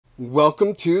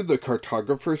Welcome to the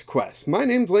Cartographer's Quest. My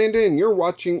name's Landon and you're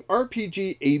watching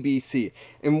RPG ABC,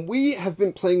 and we have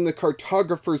been playing the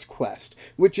Cartographer's Quest,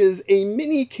 which is a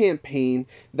mini campaign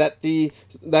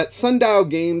that Sundial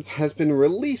Games has been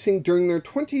releasing during their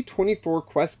 2024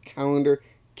 Quest Calendar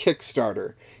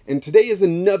Kickstarter. And today is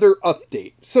another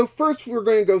update. So first we're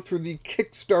going to go through the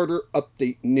Kickstarter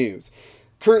update news.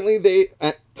 Currently,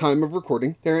 at time of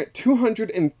recording, they're at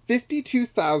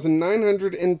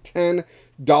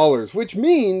 $252,910, which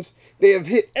means they have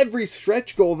hit every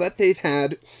stretch goal that they've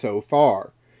had so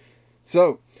far.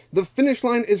 So, the finish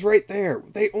line is right there.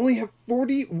 They only have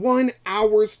 41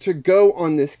 hours to go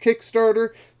on this Kickstarter.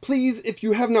 Please, if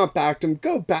you have not backed them,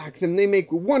 go back them. They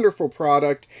make a wonderful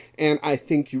product, and I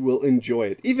think you will enjoy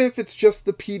it. Even if it's just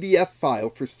the PDF file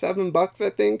for $7, I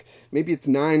think. Maybe it's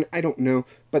 $9, I don't know,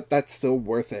 but that's still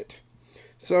worth it.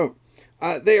 So,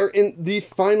 they are in the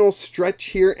final stretch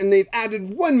here, and they've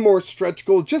added one more stretch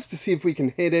goal just to see if we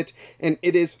can hit it, and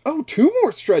it is, oh, 2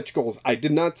 more stretch goals. I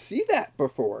did not see that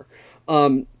before.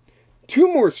 2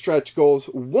 more stretch goals.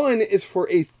 One is for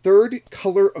a 3rd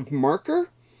color of marker.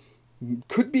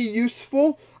 Could be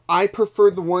useful. I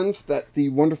prefer the ones that the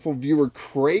wonderful viewer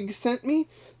Craig sent me.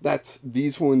 That's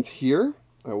these ones here.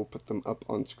 I will put them up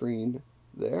on screen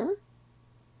there.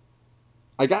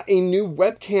 I got a new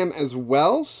webcam as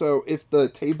well, so if the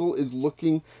table is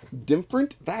looking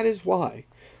different, that is why.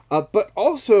 But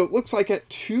also, it looks like at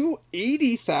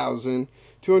 280,000,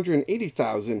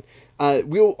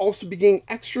 we'll also be getting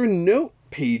extra note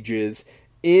pages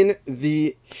in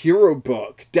the hero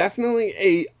book. Definitely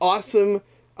a awesome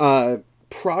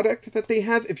product that they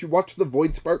have. If you watch the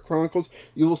Voidspark Chronicles,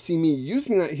 you will see me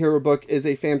using that hero book. It is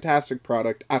a fantastic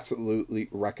product. Absolutely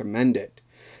recommend it.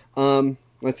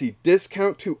 Let's see.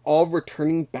 Discount to all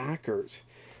returning backers.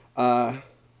 I'm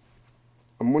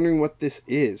wondering what this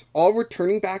is. All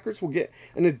returning backers will get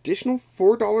an additional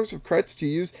 $4 of credits to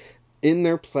use in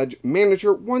their pledge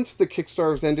manager once the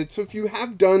Kickstarter is ended. So if you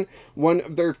have done one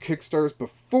of their Kickstarters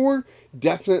before,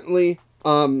 definitely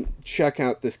check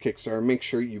out this Kickstarter. Make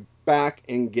sure you back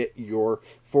and get your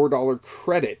 $4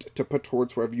 credit to put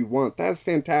towards wherever you want. That is a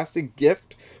fantastic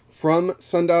gift from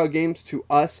Sundial Games to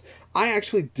us. I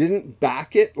actually didn't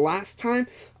back it last time.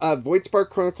 Voidspark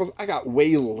Chronicles, I got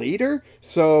way later,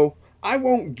 so I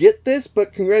won't get this,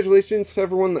 but congratulations to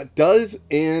everyone that does,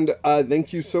 and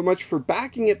thank you so much for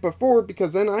backing it before,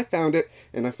 because then I found it,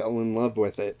 and I fell in love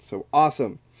with it, so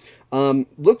awesome.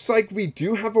 Looks like we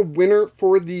do have a winner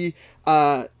for the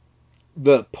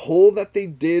poll that they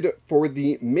did for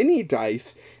the mini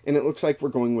dice, and it looks like we're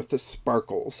going with the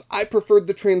sparkles. I preferred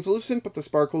the translucent, but the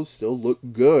sparkles still look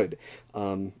good.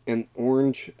 And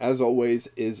orange, as always,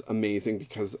 is amazing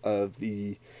because of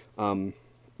the,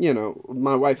 you know,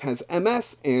 my wife has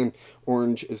MS, and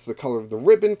orange is the color of the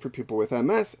ribbon for people with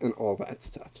MS and all that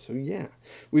stuff. So yeah,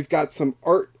 we've got some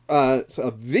art,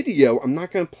 a video. I'm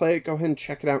not going to play it. Go ahead and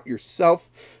check it out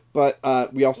yourself. But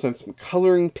we also have some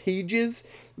coloring pages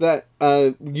that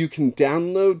you can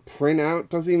download, print out.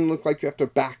 Doesn't even look like you have to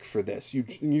back for this. You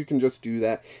can just do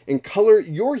that and color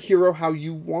your hero how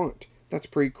you want. That's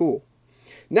pretty cool.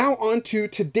 Now on to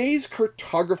today's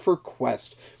Cartographer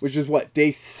Quest, which is what,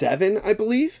 day 7, I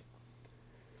believe?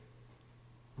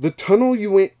 The tunnel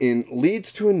you went in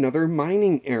leads to another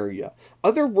mining area.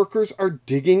 Other workers are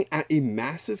digging at a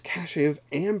massive cache of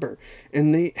amber,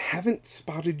 and they haven't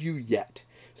spotted you yet.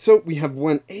 So we have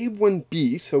 1A,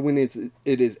 1B, so when it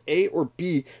is A or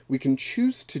B, we can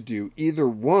choose to do either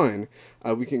one.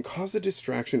 We can cause a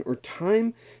distraction or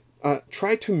try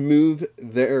to move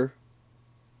their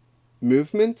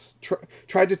movements.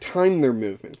 Try to time their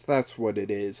movements. That's what it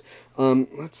is.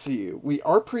 Let's see. We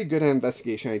are pretty good at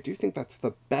investigation. I do think that's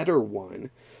the better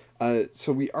one.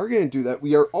 So we are going to do that.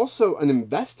 We are also an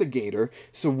investigator,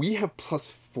 so we have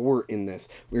 +4 in this.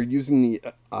 We're using the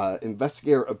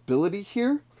investigator ability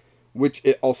here, which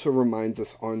it also reminds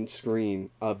us on screen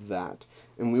of that.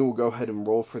 And we will go ahead and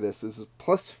roll for this. This is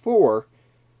 +4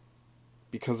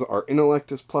 because our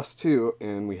intellect is +2,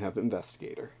 and we have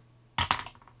investigator.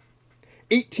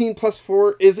 18 +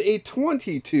 4 is a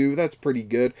 22. That's pretty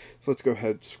good. So let's go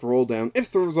ahead and scroll down. If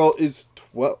the result is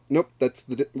 12, nope, that's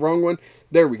the wrong one.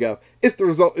 There we go. If the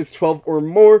result is 12 or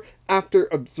more, after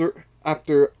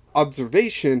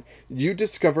observation, you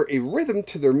discover a rhythm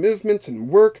to their movements and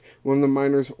work. One of the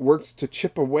miners works to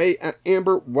chip away at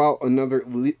amber while another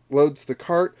loads the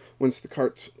cart. Once the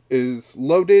cart is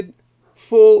loaded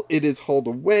full, it is hauled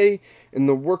away, and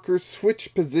the workers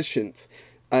switch positions.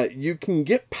 You can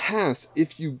get past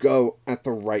if you go at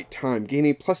the right time. Gain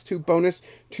a +2 bonus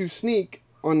to sneak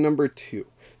on number 2.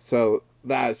 So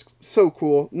that is so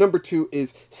cool. Number 2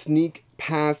 is sneak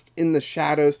past in the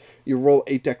shadows, you roll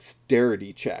a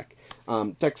dexterity check.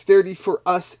 Dexterity for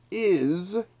us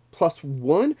is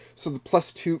 +1, so the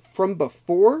 +2 from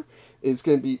before is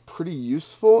going to be pretty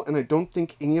useful, and I don't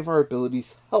think any of our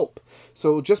abilities help. So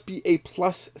it'll just be a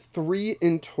 +3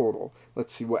 in total.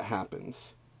 Let's see what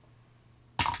happens.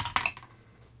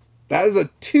 That is a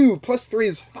 2. +3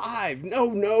 is 5.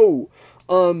 No.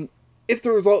 If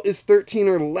the result is 13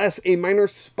 or less, a miner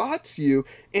spots you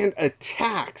and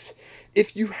attacks.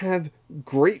 If you have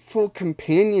Grateful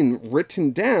Companion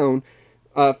written down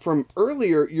from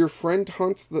earlier, your friend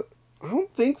taunts the... I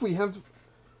don't think we have...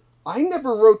 I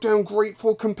never wrote down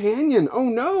Grateful Companion. Oh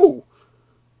no!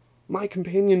 My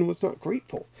companion was not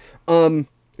grateful.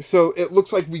 So it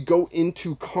looks like we go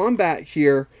into combat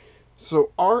here.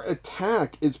 So our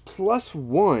attack is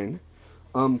 +1,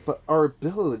 but our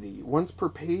ability, once per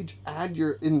page, add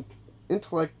your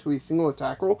intellect to a single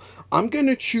attack roll. I'm going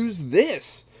to choose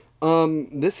this.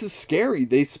 This is scary.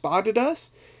 They spotted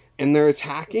us, and they're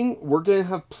attacking. We're going to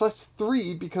have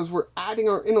 +3 because we're adding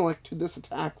our intellect to this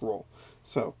attack roll.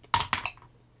 So,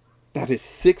 that is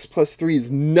 6 + 3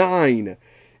 is 9.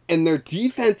 And their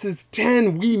defense is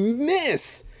 10. We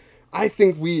miss! I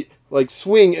think we, like,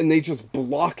 swing and they just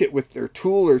block it with their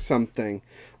tool or something.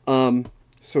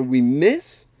 So we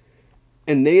miss,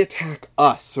 and they attack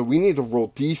us. So we need to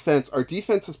roll defense. Our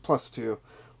defense is +2.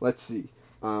 Let's see.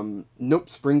 Nope,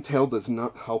 Springtail does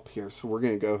not help here. So we're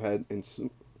going to go ahead and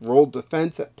roll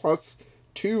defense at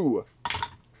 +2.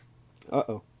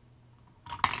 Uh-oh.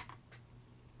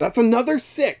 That's another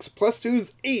 6. +2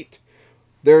 is 8.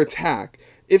 Their attack.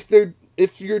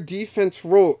 If your defense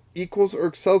roll equals or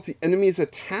excels the enemy's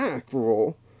attack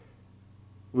roll,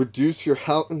 reduce your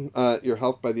health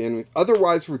by the enemy's.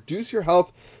 Otherwise, reduce your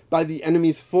health by the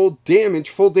enemy's full damage.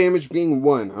 Full damage being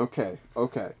 1. Okay.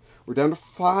 We're down to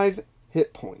 5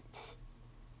 hit points.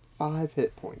 5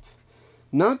 hit points.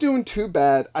 Not doing too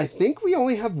bad. I think we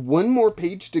only have 1 more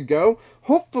page to go.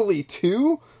 Hopefully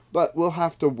 2, but we'll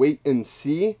have to wait and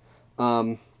see.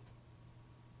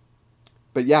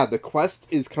 But yeah, the quest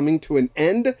is coming to an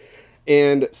end,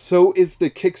 and so is the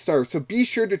Kickstarter. So be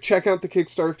sure to check out the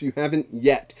Kickstarter if you haven't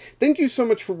yet. Thank you so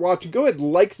much for watching. Go ahead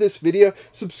and like this video.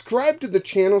 Subscribe to the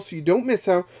channel so you don't miss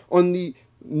out on the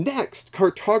next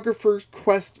Cartographer's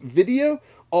Quest video.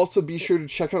 Also, be sure to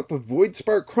check out the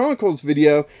Voidspark Chronicles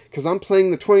video, because I'm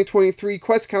playing the 2023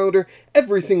 quest calendar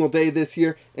every single day this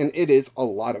year, and it is a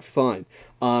lot of fun.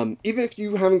 Even if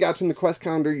you haven't gotten the quest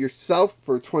calendar yourself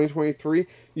for 2023,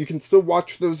 you can still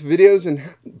watch those videos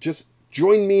and just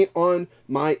join me on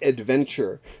my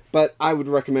adventure. But I would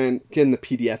recommend getting the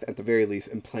PDF at the very least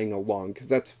and playing along, because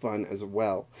that's fun as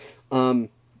well.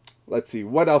 Let's see,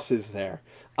 what else is there?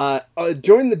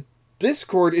 Join the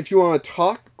Discord if you want to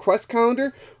talk quest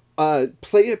calendar,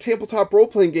 play a tabletop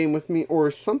role-playing game with me, or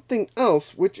something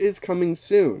else, which is coming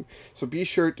soon. So be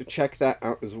sure to check that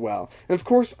out as well. And of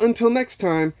course, until next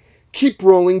time, keep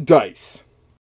rolling dice.